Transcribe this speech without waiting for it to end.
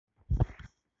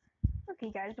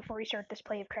Okay, guys, before we start this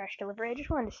play of Crash Delivery, I just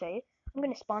wanted to say I'm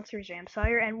going to sponsor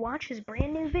Zamsire and watch his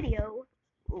brand new video,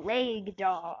 Leg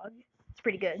Dog. It's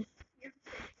pretty good.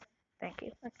 Thank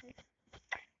you. Okay.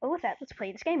 Well, with that, let's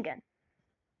play this game again.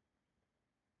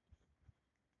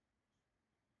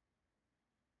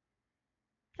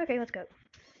 Okay, let's go.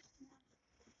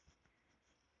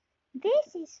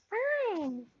 This is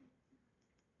fun.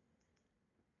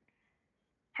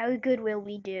 How good will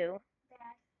we do?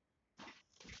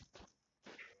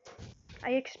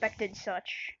 I expected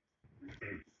such.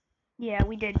 Yeah,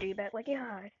 we did do that. Like,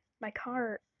 God, my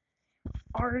car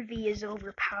RV is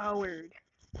overpowered.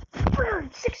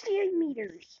 68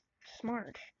 meters.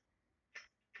 Smart.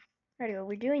 Alright,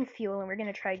 we're doing fuel and we're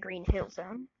gonna try Green Hill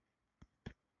Zone.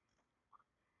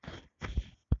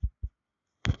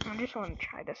 I just want to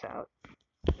try this out.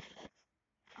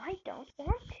 I don't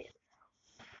want to.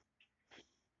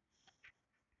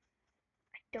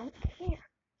 I don't care.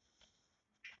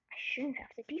 I shouldn't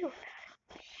have to deal with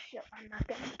that. So I'm not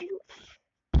gonna do it.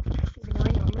 Even though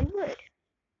I normally would.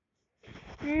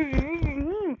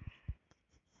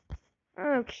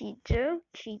 Okie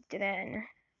dokie then.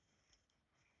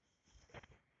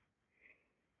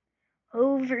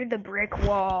 Over the brick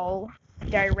wall.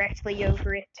 Directly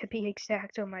over it, to be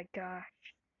exact. Oh my gosh.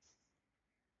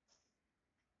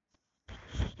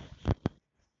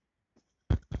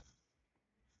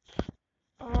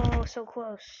 Oh, so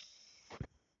close.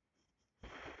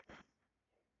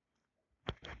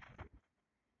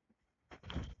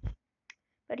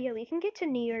 But yeah, we can get to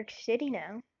New York City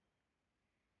now.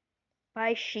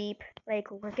 Bye, sheep.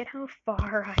 Like, look at how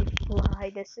far I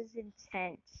fly. This is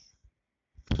intense.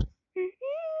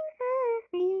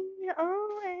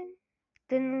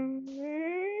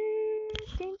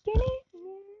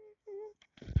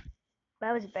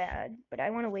 That was bad, but I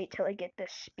want to wait till I get the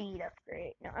speed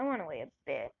upgrade. No, I want to wait a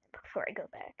bit before I go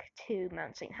back to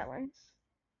Mount St. Helens.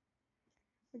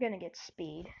 We're gonna get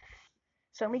speed.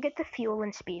 So when we get the fuel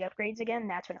and speed upgrades again,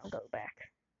 that's when I'll go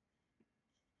back.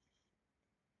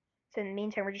 So in the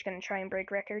meantime, we're just gonna try and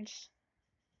break records.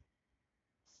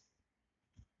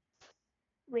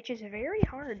 Which is very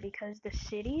hard because the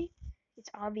city, it's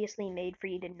obviously made for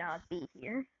you to not be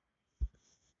here.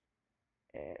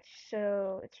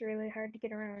 So it's really hard to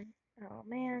get around. Oh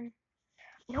man.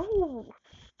 No!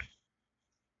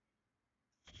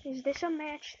 Is this a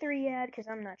match 3 ad? Because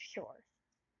I'm not sure.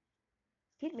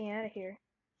 Get me out of here.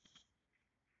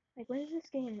 Like, what is this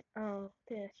game? Oh,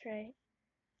 this, right?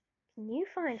 Can you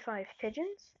find 5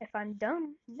 pigeons? If I'm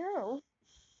dumb, no.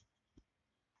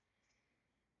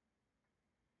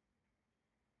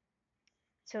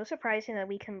 So surprising that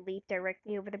we can leap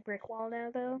directly over the brick wall now,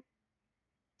 though.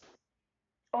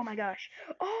 Oh my gosh.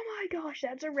 Oh my gosh,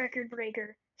 that's a record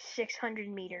breaker. 600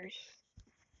 meters.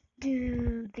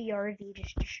 Dude, the RV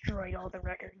just destroyed all the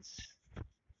records.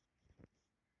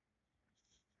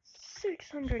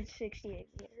 668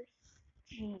 meters.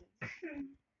 Jeez.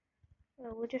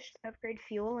 Well, we'll just upgrade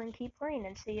fuel and keep playing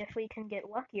and see if we can get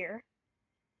luckier.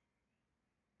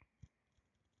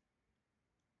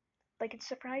 Like, it's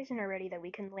surprising already that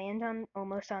we can land on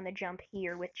almost on the jump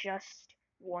here with just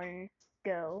one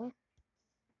go.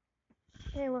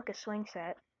 Hey, look, a swing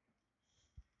set.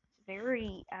 It's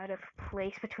very out of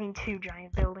place between 2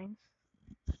 giant buildings.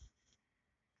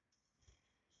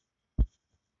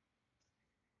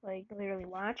 Like, literally,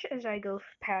 watch as I go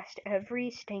past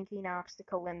every stinking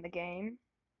obstacle in the game.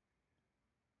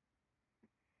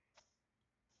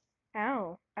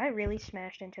 Ow, I really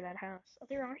smashed into that house. Oh,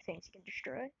 there are things you can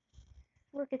destroy.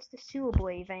 Look, it's the sewer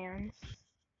boy vans.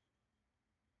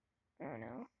 Oh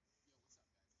no.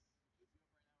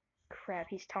 Crap,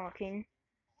 he's talking.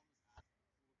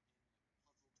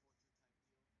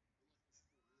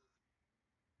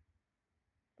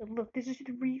 But look, this is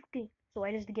the real game. So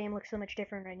why does the game look so much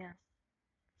different right now?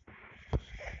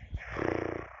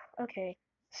 Okay,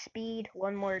 speed,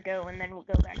 one more go, and then we'll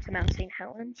go back to Mount St.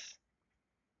 Helens.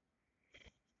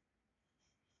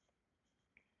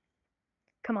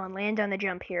 Come on, land on the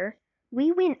jump here.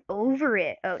 We went over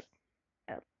it. Oh.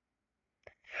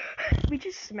 We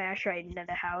just smash right into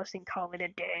the house and call it a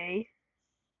day.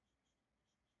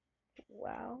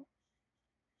 Wow.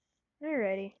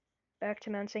 Alrighty. Back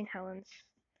to Mount St. Helens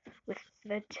with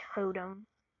the totem.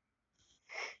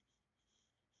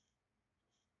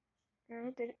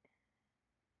 Oh, did it?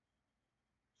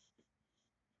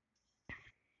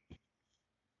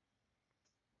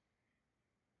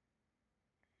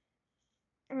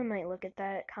 I might look at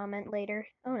that comment later.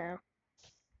 Oh no.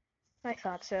 I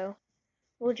thought so.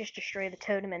 We'll just destroy the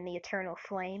totem and the eternal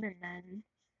flame and then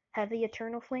have the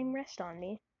eternal flame rest on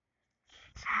me.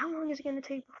 So how long is it going to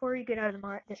take before you get out of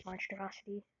this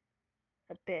monstrosity?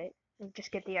 a bit. And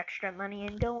just get the extra money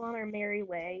and go on our merry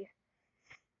way.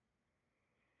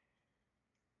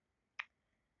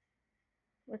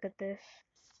 Look at this.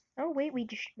 Oh wait, we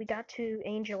got to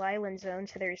Angel Island Zone,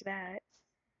 so there's that.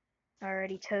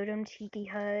 Alrighty, totem, tiki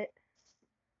hut,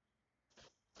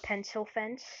 pencil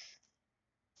fence,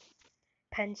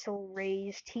 pencil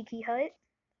raised tiki hut.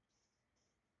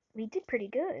 We did pretty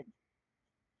good.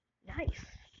 Nice.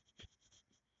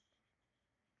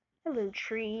 Hello,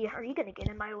 tree. Are you gonna get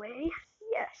in my way?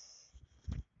 Yes.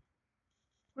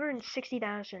 We're in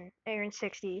 60,000. Aaron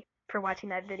 60 for watching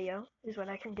that video is what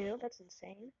I can do. That's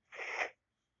insane.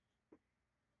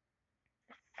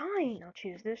 Fine, I'll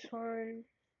choose this one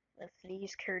with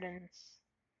these curtains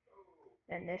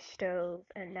and this stove,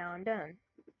 and now I'm done.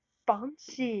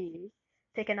 Fancy.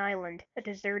 Pick an island, a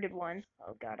deserted one.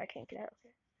 Oh god, I can't get out.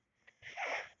 Okay.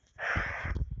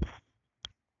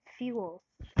 Fuel.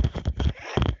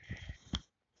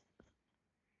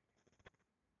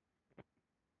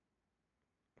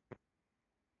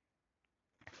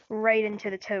 Right into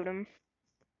the totem.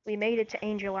 We made it to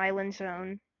Angel Island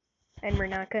Zone, and we're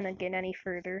not gonna get any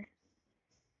further.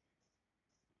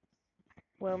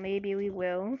 Well, maybe we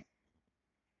will.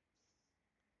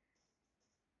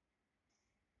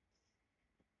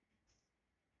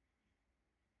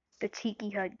 The tiki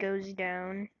hut goes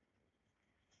down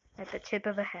at the tip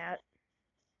of a hat.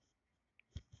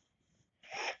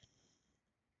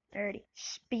 Alrighty,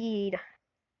 speed.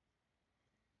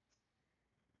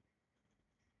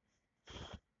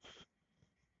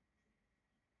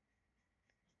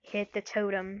 Hit the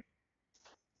totem.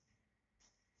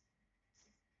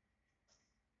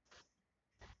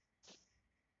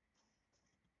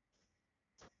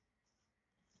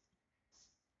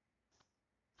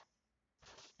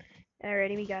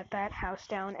 Alrighty, we got that house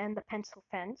down and the pencil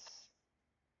fence.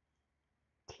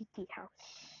 Tiki house.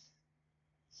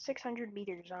 600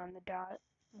 meters on the dot.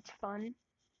 That's fun.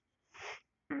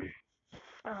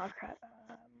 Oh crap.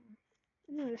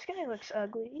 Ooh, this guy looks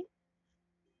ugly.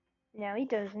 No, he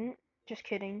doesn't. Just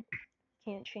kidding.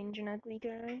 Can't change an ugly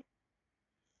guy.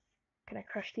 Can I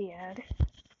crush the ad?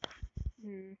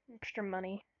 Extra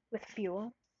money with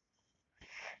fuel.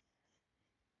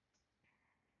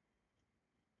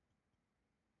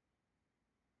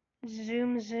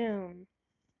 Zoom zoom.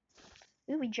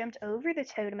 Ooh, we jumped over the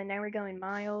totem and now we're going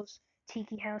miles.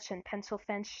 Tiki house and pencil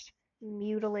fence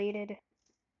mutilated.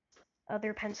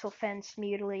 Other pencil fence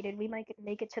mutilated. We might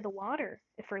make it to the water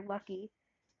if we're lucky.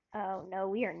 Oh no,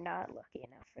 we are not lucky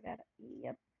enough for that.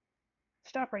 Yep.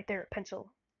 Stop right there,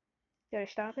 pencil. Did I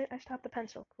stop it? I stopped the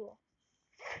pencil. Cool.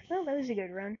 Well, that was a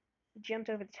good run. We jumped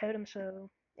over the totem, so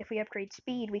if we upgrade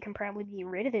speed, we can probably be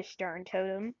rid of this darn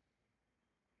totem.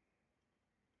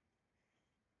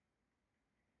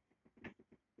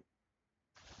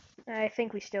 I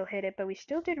think we still hit it, but we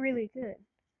still did really good.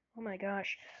 Oh my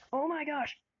gosh. Oh my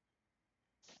gosh.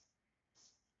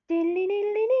 In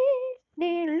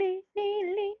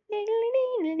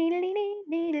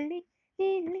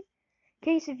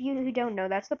case of you who don't know,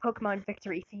 that's the Pokemon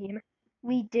victory theme.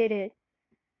 We did it.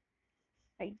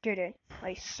 I did it.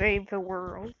 I saved the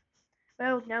world.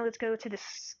 Well, now let's go to the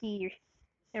ski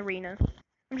arena.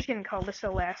 I'm just gonna call this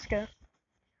Alaska.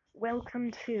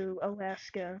 Welcome to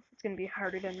Alaska. It's gonna be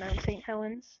harder than Mount St.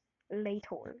 Helens.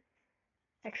 Later.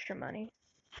 Extra money.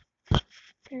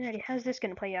 Alrighty, how's this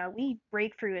gonna play out? We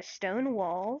break through a stone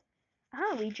wall.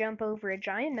 Ah, we jump over a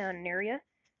giant mountain area.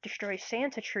 Destroy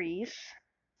Santa trees.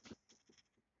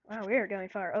 Wow, we are going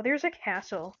far. Oh, there's a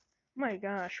castle. Oh my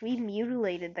gosh, we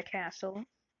mutilated the castle.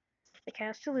 The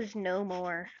castle is no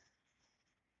more.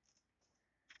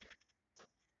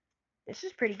 This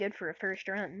is pretty good for a first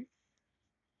run.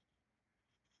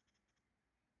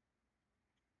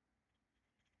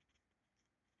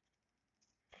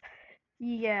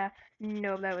 Yeah,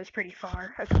 no, that was pretty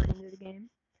far, according to the game.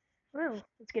 Well,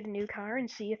 let's get a new car and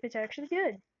see if it's actually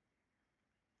good.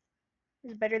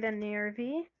 It's better than the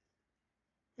RV.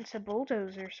 It's a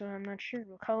bulldozer, so I'm not sure.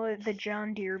 We'll call it the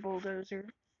John Deere bulldozer.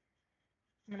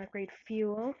 I'm gonna upgrade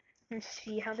fuel and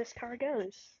see how this car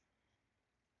goes.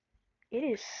 It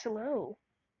is slow.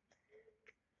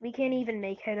 We can't even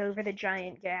make head over the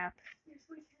giant gap. Yes,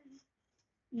 we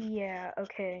can. Yeah,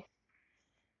 okay.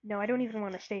 No, I don't even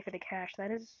want to stay for the cash. That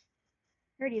is...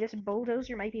 Alrighty, this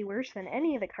bulldozer might be worse than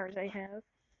any of the cars I have.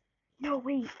 No,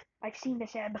 wait! I've seen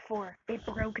this ad before. It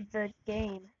broke the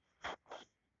game.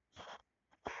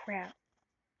 Crap.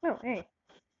 Oh, hey.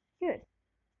 Good.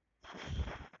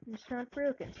 It's not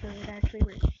broken, so it actually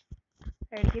works.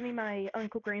 Alright, give me my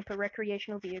Uncle Grandpa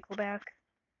recreational vehicle back.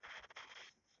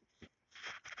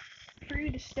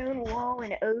 Through the stone wall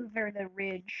and over the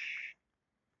ridge.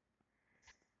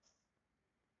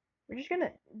 We're just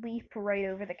gonna leap right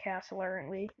over the castle, aren't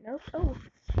we? Nope. Oh,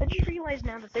 I just realized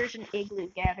now that there's an igloo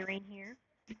gathering here.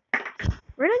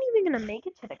 We're not even gonna make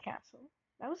it to the castle.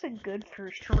 That was a good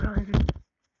first run,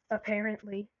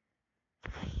 apparently.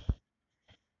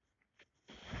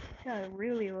 Got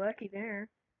really lucky there.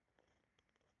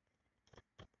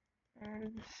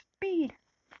 And speed!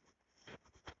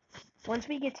 Once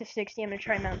we get to 60, I'm gonna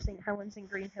try Mount St. Helens and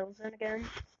Green Hill Zone again.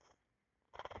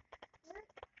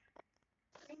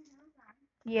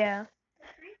 Yeah.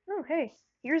 Oh, hey.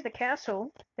 Here's the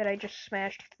castle that I just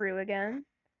smashed through again.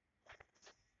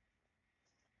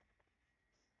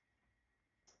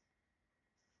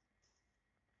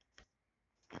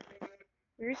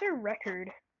 Where's our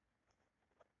record?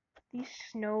 These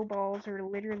snowballs are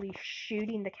literally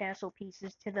shooting the castle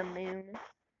pieces to the moon.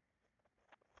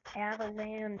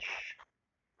 Avalanche.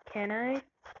 Can I?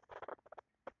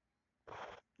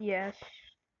 Yes.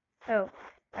 Oh,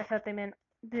 I thought they meant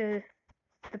the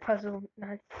puzzle,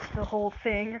 not the whole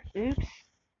thing. Oops.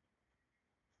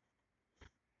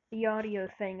 The audio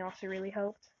thing also really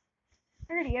helped.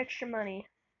 Alrighty, extra money.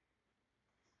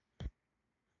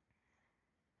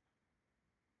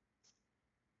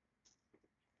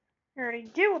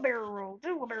 Alrighty, do a barrel roll,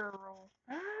 do a barrel roll.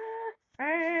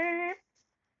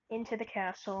 Into the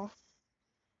castle.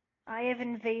 I have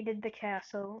invaded the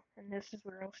castle, and this is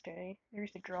where I'll stay.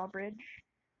 There's the drawbridge.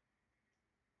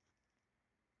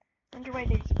 I wonder why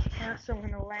there's a castle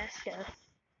in Alaska.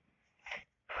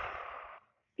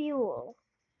 Fuel.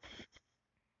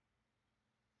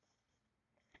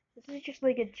 This is just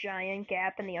like a giant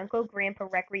gap, and the Uncle Grandpa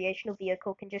recreational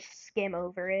vehicle can just skim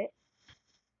over it.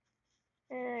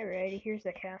 Alrighty, here's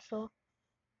the castle.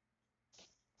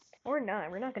 Or not,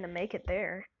 we're not gonna make it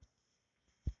there.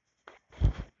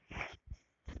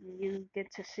 You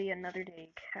get to see another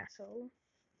day castle.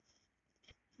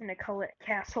 I'm gonna call it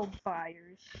Castle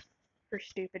Byers for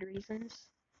stupid reasons.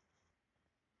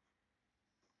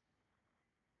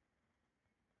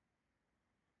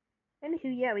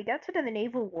 Anywho, yeah, we got to the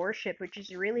naval warship, which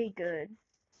is really good.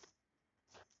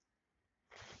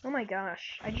 Oh my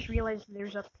gosh, I just realized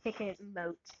there's a picket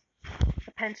moat.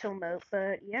 A pencil moat,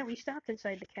 but yeah, we stopped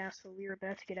inside the castle. We were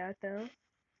about to get out though.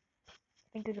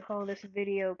 I think we could call this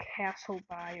video Castle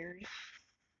Byers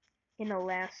in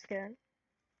Alaska.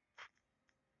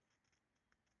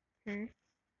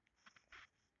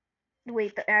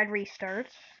 Wait, the ad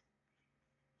restarts.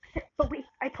 But wait,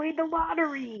 I played the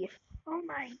lottery! Oh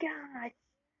my god!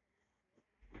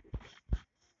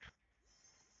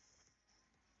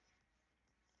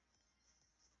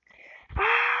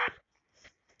 Ah!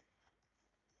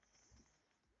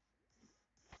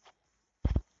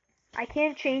 I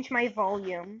can't change my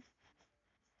volume.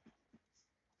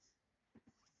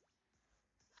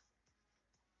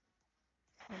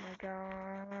 Oh my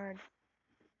god.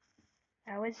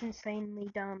 That was insanely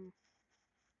dumb.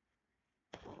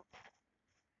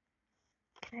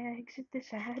 Can I exit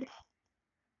this ad?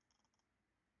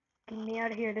 Get me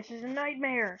out of here. This is a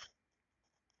nightmare.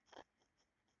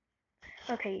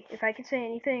 Okay, if I can say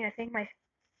anything, I think my...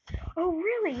 Oh,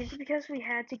 really? Is it because we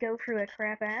had to go through a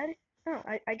crap ad? Oh,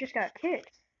 I just got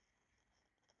kicked.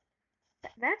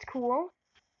 That's cool.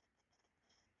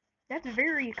 That's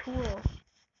very cool.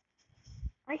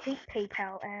 I hate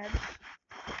PayPal ads.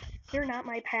 They're not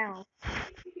my pal.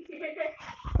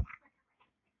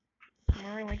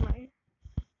 More like my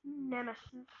nemesis.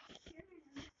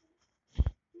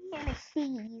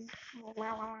 Nemesis.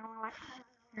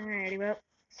 Alrighty, well,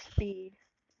 speed.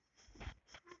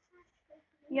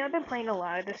 Yeah, I've been playing a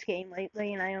lot of this game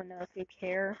lately, and I don't know if you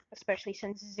care, especially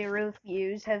since 0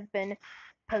 views have been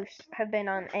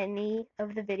on any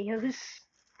of the videos.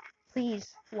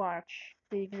 Please watch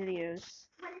the videos.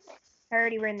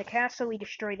 Alrighty, we're in the castle. We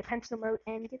destroy the pencil moat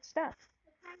and get stuff.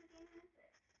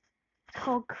 It's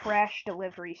called Crash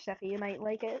Delivery, Steffi. You might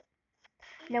like it.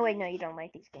 No, wait, no, you don't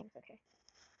like these games. Okay.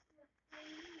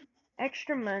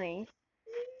 Extra money.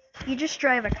 You just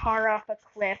drive a car off a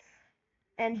cliff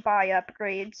and buy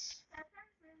upgrades.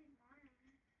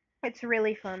 It's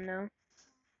really fun, though.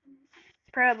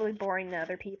 It's probably boring to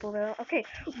other people, though. Okay,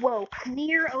 whoa,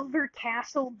 clear over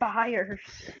Castle Byers.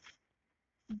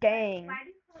 Dang. Why do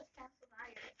you call it Castle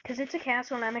Byers? Because it's a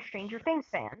castle and I'm a Stranger Things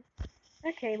fan.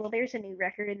 Okay, well, there's a new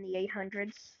record in the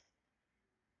 800s.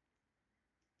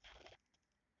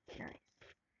 Nice.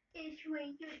 Is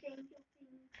Stranger Things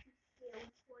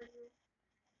for you?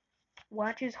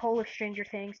 Watches whole of Stranger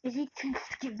Things. Is it too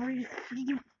scary for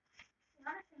you?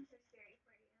 None of things are scary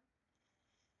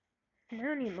for you.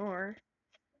 Not anymore.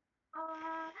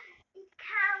 Is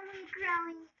Callie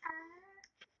growing up?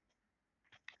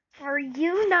 Are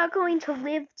you not going to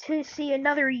live to see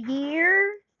another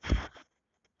year? Callie,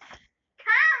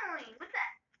 what's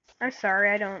that? I'm sorry,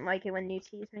 I don't like it when you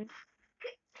tease me. It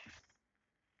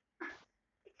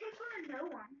takes one to know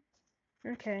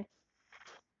one. Okay.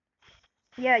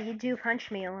 Yeah, you do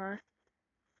punch me a lot.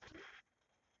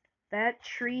 That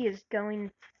tree is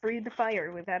going through the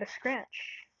fire without a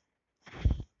scratch.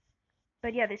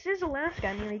 But yeah, this is Alaska.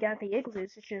 I mean, we got the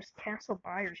igloos. It's just Castle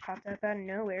Byers popped up out of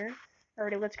nowhere.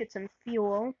 Alrighty, let's get some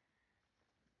fuel.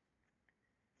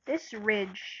 This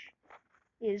ridge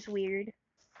is weird.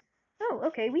 Oh,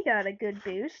 okay, we got a good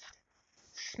boost.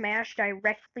 Smash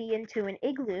directly into an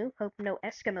igloo. Hope no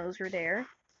Eskimos were there.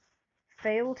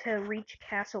 Fail to reach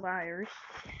Castle Byers.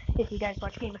 If you guys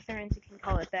watch Game of Thrones, you can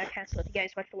call it that castle. If you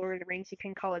guys watch The Lord of the Rings, you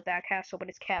can call it that castle, but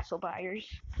it's Castle Byers.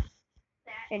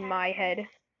 In my head.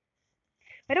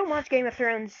 I don't watch Game of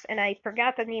Thrones, and I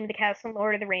forgot the name of the castle in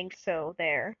Lord of the Rings, so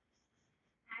there.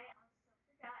 I also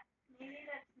forgot. Maybe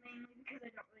that's mainly because I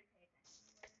don't really pay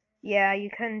attention. Yeah,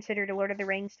 you consider The Lord of the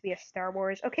Rings to be a Star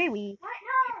Wars. Okay, we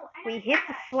hit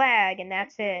the flag, and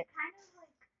that's it.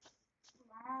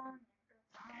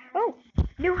 Oh,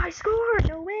 new high score!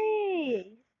 No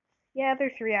way! Yeah,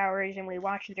 they're 3 hours, and we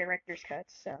watched the director's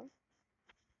cuts, so.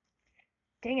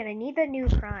 Dang it, I need that new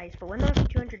prize, but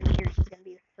 1,200 meters is going to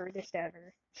be the furthest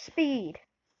ever. Speed!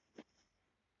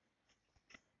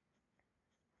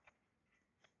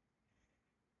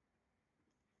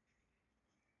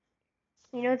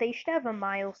 You know, they should have a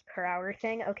miles per hour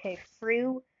thing. Okay,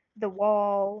 through the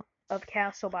wall of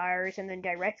Castle Byers and then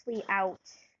directly out.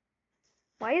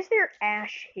 Why is there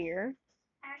ash here?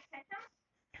 Ash Ketchum?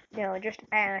 No, just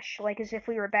ash, like as if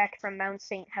we were back from Mount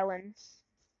St. Helens.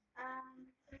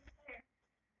 There's fire.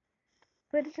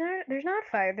 But it's not, there's not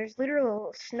fire, there's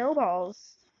literal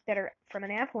snowballs that are from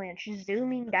an avalanche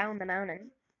zooming down the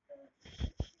mountain.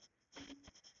 Oh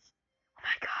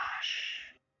my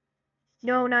gosh.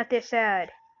 No, not this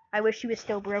ad. I wish he was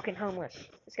still broken homeless.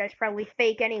 This guy's probably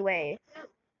fake anyway.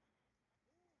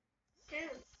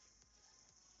 Dude.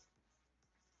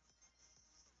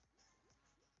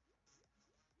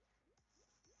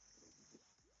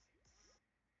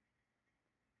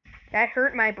 That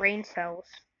hurt my brain cells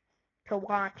to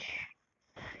watch,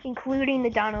 including the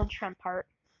Donald Trump part.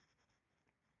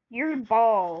 Your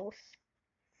balls.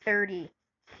 30.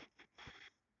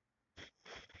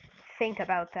 Think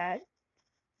about that.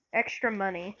 Extra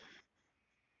money.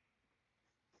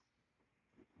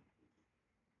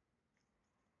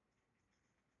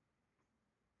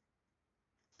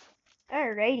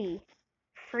 Alrighty.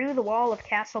 Through the wall of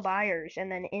Castle Byers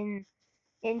and then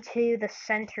into the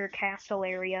center castle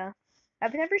area.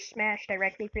 I've never smashed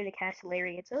directly through the castle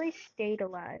area. It's always stayed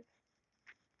alive.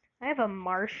 I have a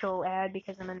Marshall ad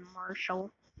because I'm in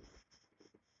Marshall.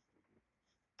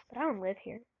 But I don't live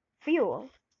here. Fuel.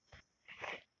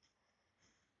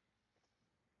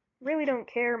 Really don't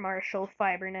care, Marshall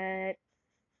Fibernet.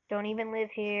 Don't even live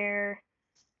here.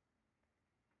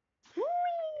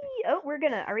 Whee! Oh,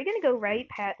 are we gonna go right,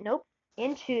 Pat? Nope.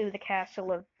 Into the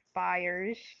Castle of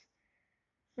Byers.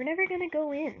 We're never gonna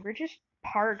go in. We're just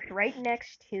parked right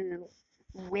next to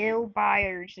Will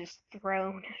Byers'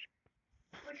 throne.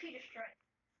 Which he destroyed.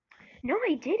 No,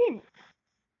 I didn't.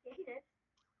 Yeah, he did.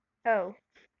 Oh.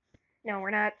 No,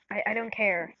 we're not. I don't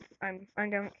care. I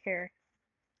don't care.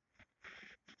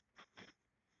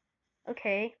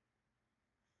 Okay.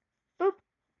 Boop.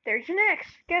 There's your next.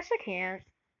 Guess I can't.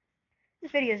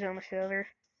 This video's almost over.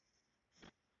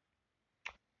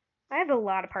 I have a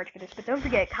lot of parts for this, but don't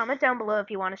forget, comment down below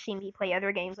if you want to see me play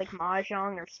other games like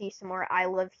Mahjong or see some more I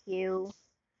Love You.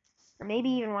 Or maybe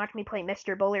even watch me play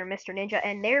Mr. Bully or Mr. Ninja.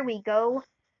 And there we go.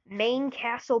 Main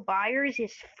Castle Byers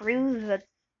is through the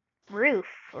roof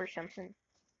or something.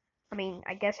 I mean,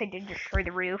 I guess I did destroy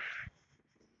the roof.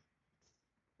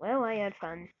 Well, I had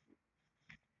fun.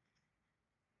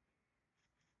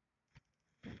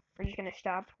 We're just gonna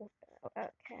stop. Okay,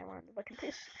 I wanted to look at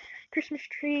this Christmas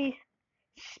tree.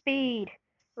 Speed.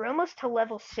 We're almost to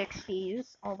level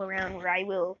 60s all around where I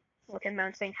will look at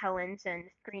Mount St. Helens and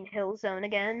Green Hill Zone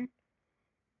again.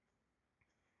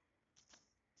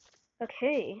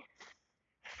 Okay.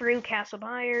 Through Castle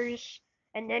Byers.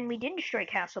 And then we did destroy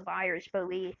Castle Byers, but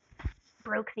we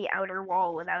broke the outer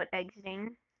wall without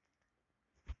exiting.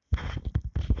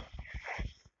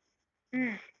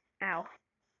 Ow.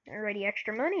 Already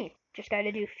extra money. Just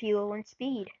gotta do fuel and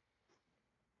speed.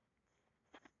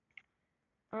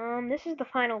 This is the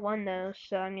final one though,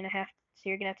 so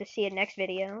you're gonna have to see it next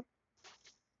video.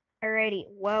 Alrighty,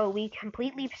 whoa, we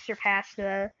completely surpassed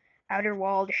the outer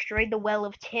wall, destroyed the Well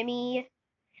of Timmy.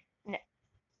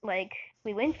 Like,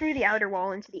 we went through the outer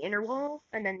wall into the inner wall,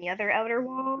 and then the other outer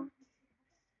wall.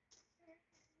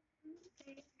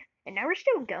 And now we're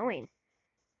still going.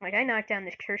 Like, I knocked down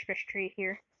this Christmas tree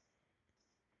here.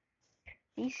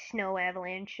 These snow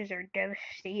avalanches are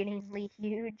devastatingly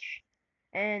huge.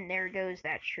 And there goes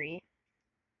that tree.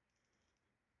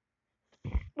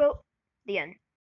 Well, the end.